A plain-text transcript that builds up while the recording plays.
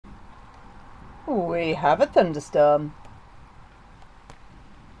We have a thunderstorm.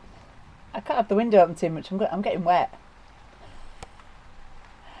 I can't have the window open too much. I'm getting wet.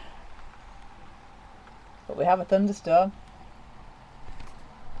 But we have a thunderstorm.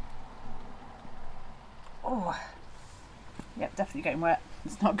 Oh, yep, definitely getting wet.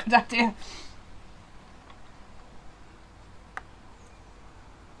 It's not a good idea.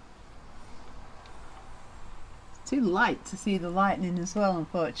 It's too light to see the lightning as well,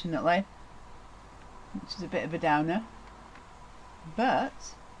 unfortunately, which is a bit of a downer. But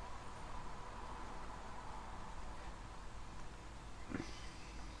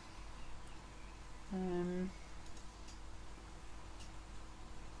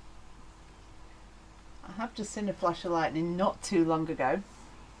I have just seen a flash of lightning not too long ago.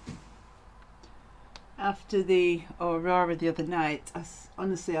 After the aurora the other night,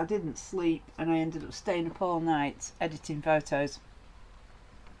 honestly I didn't sleep and I ended up staying up all night editing photos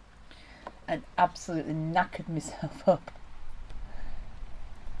and absolutely knackered myself up.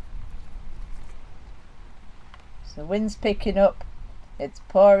 So the wind's picking up, it's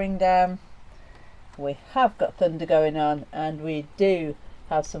pouring down, we have got thunder going on, and we do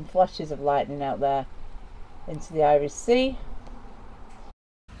have some flashes of lightning out there into the Irish Sea.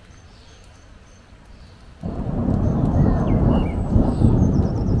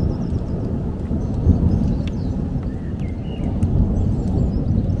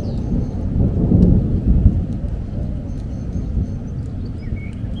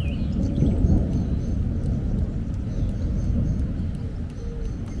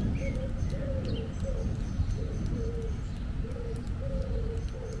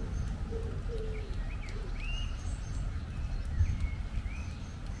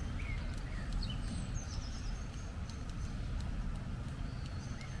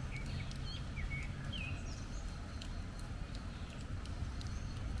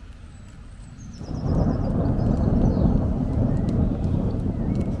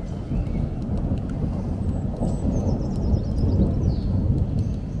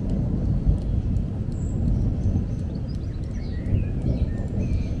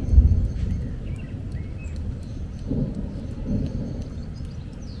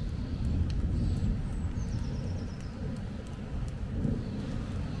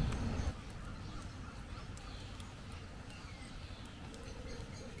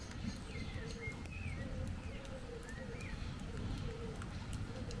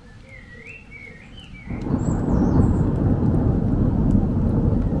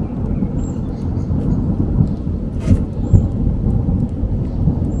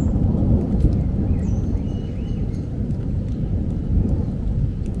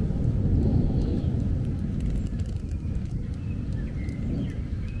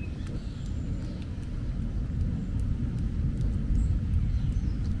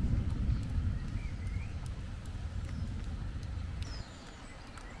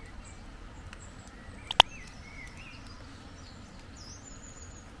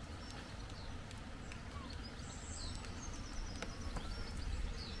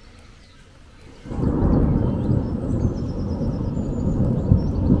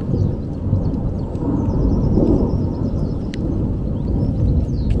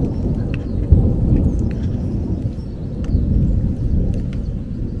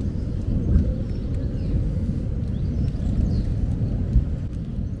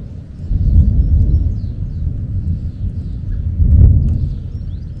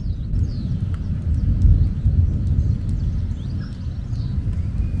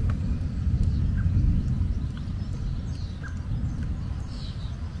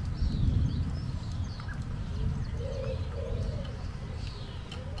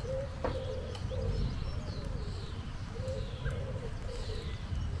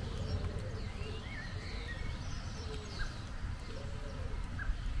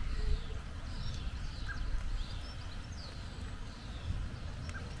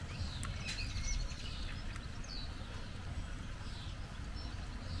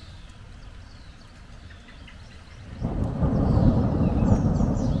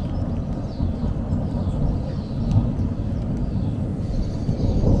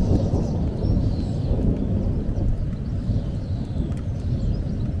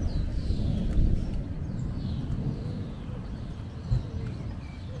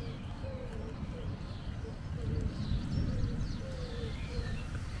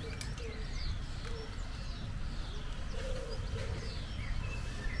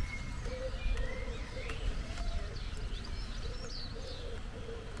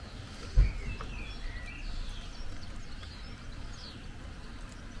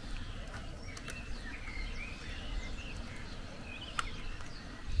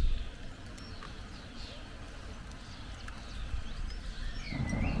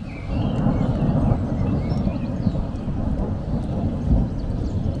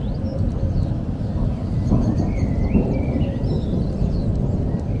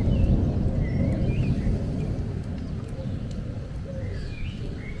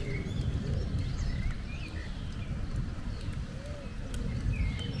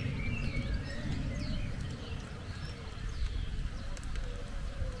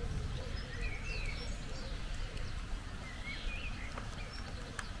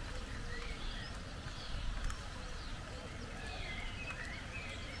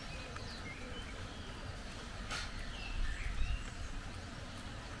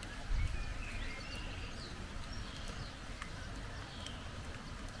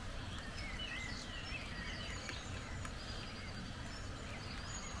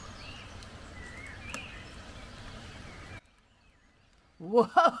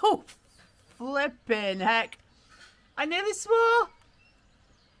 Whoa! Flipping heck. I nearly swore.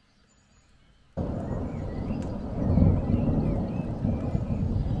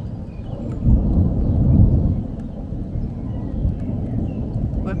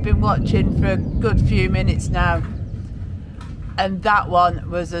 We've been watching for a good few minutes now, and that one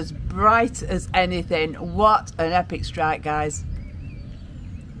was as bright as anything. What an epic strike, guys.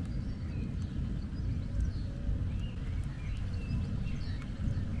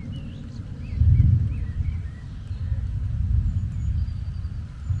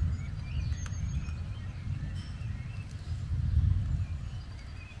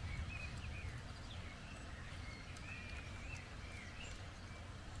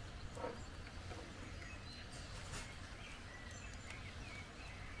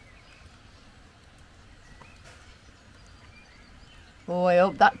 Oh, I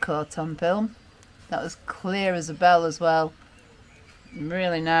hope that caught on film. That was clear as a bell as well.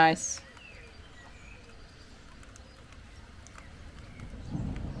 Really nice.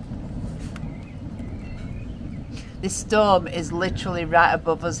 This storm is literally right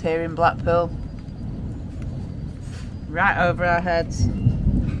above us here in Blackpool. Right over our heads.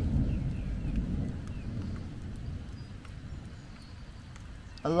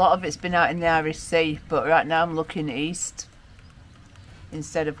 A lot of it's been out in the Irish Sea, but right now I'm looking east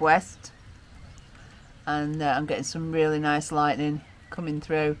instead of west, and I'm getting some really nice lightning coming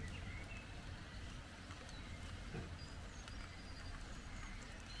through.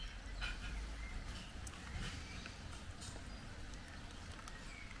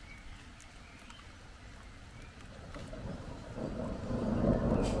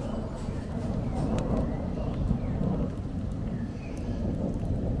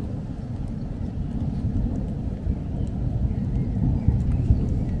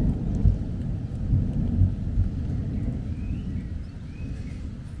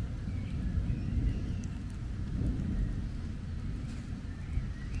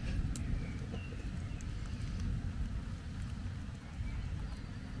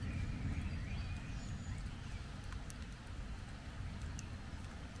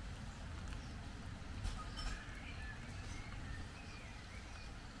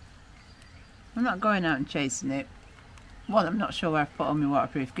 I'm not going out and chasing it. One, I'm not sure where I've put on my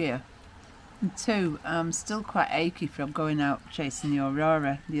waterproof gear. And two, I'm still quite achy from going out chasing the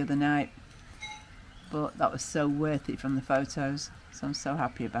aurora the other night. But that was so worth it from the photos. So I'm so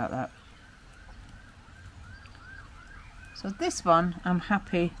happy about that. So this one I'm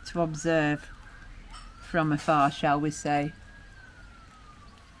happy to observe from afar, shall we say.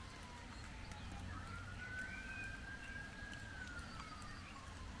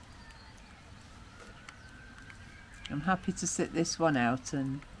 I'm happy to sit this one out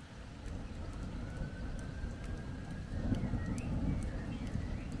and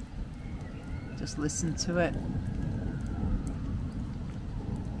just listen to it.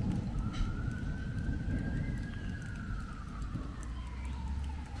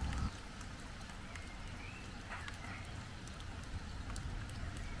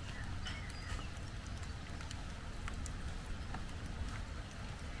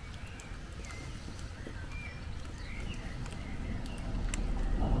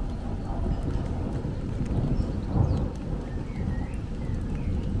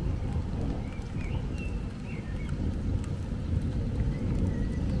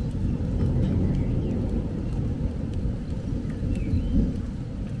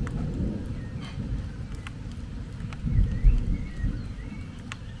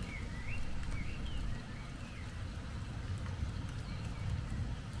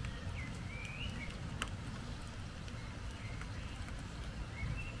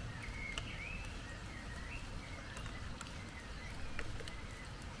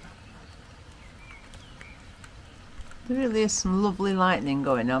 There really is some lovely lightning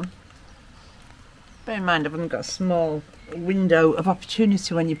going on. Bear in mind I've only got a small window of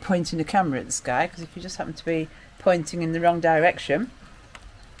opportunity when you're pointing a camera at the sky, because if you just happen to be pointing in the wrong direction,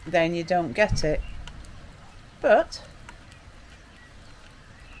 then you don't get it. But,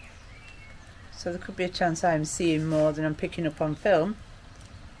 so there could be a chance I'm seeing more than I'm picking up on film.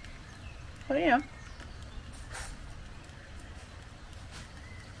 But yeah,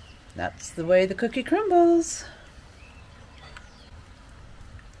 that's the way the cookie crumbles.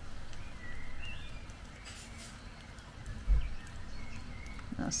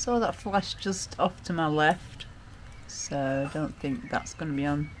 I saw that flash just off to my left, so I don't think that's going to be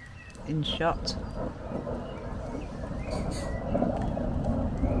on in shot.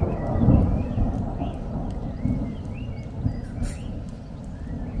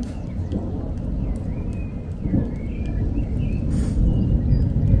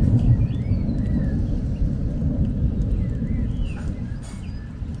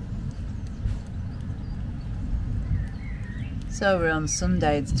 So we're on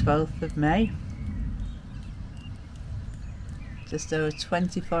Sunday the 12th of May, just over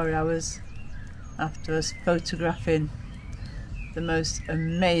 24 hours after us photographing the most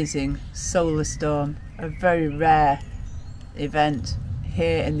amazing solar storm, a very rare event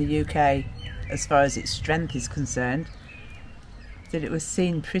here in the UK as far as its strength is concerned, that it was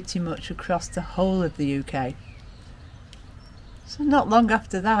seen pretty much across the whole of the UK. So not long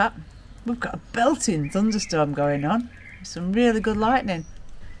after that, we've got a belting thunderstorm going on with some really good lightning.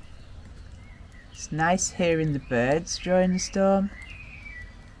 It's nice hearing the birds during the storm.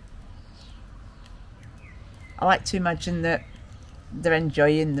 I like to imagine that they're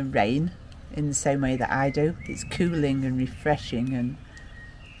enjoying the rain in the same way that I do. It's cooling and refreshing and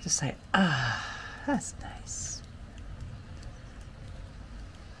just like, ah, that's nice.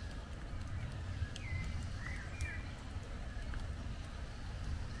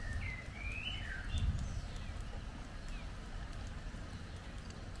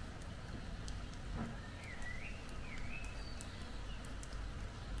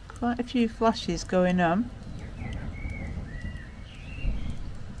 Quite a few flashes going on.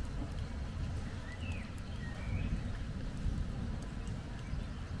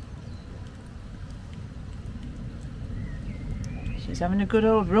 She's having a good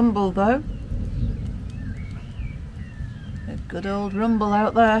old rumble though. A good old rumble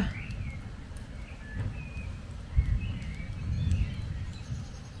out there.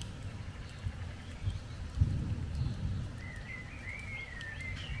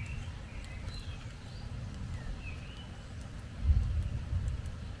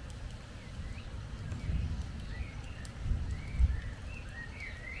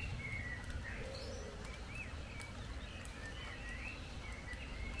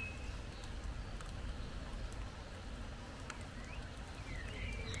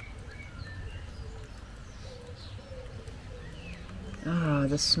 Ah,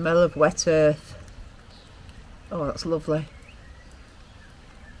 the smell of wet earth. Oh, that's lovely.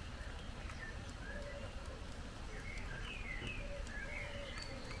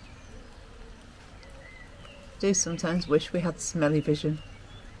 I do sometimes wish we had smelly vision,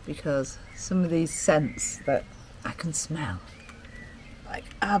 because some of these scents that I can smell, like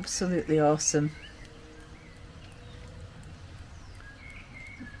absolutely awesome.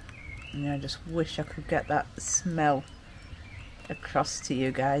 And I just wish I could get that smell across to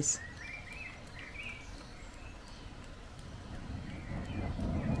you guys.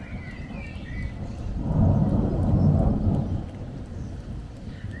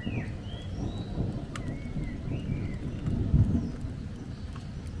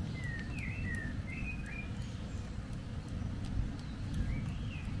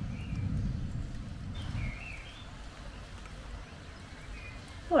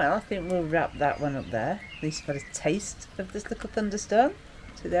 Well, I think we'll wrap that one up there. At least for a taste of this little thunderstorm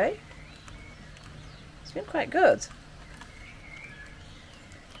today. It's been quite good.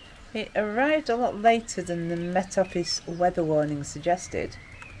 It arrived a lot later than the Met Office weather warning suggested,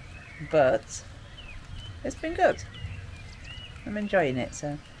 but it's been good. I'm enjoying it,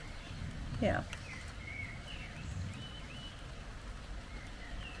 so yeah.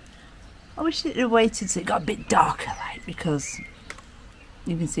 I wish it had waited till it got a bit darker, like, because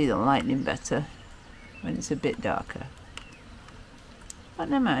you can see the lightning better when it's a bit darker. But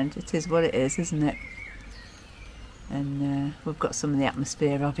never mind, it is what it is, isn't it? And we've got some of the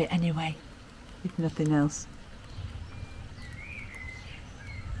atmosphere of it anyway, if nothing else.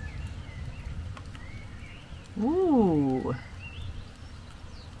 Ooh!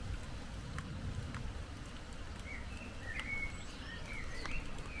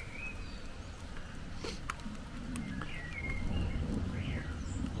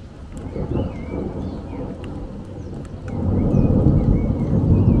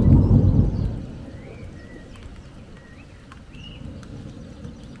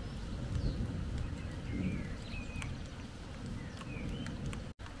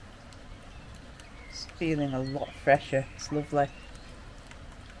 Feeling a lot fresher. It's lovely.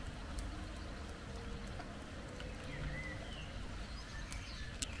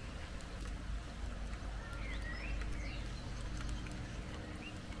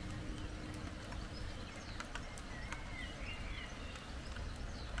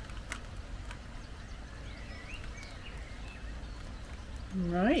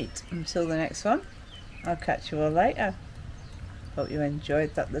 Right, until the next one, I'll catch you all later. Hope you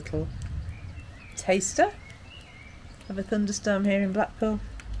enjoyed that little taster of a thunderstorm here in Blackpool.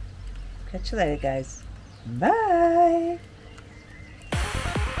 Catch you later, guys. Bye!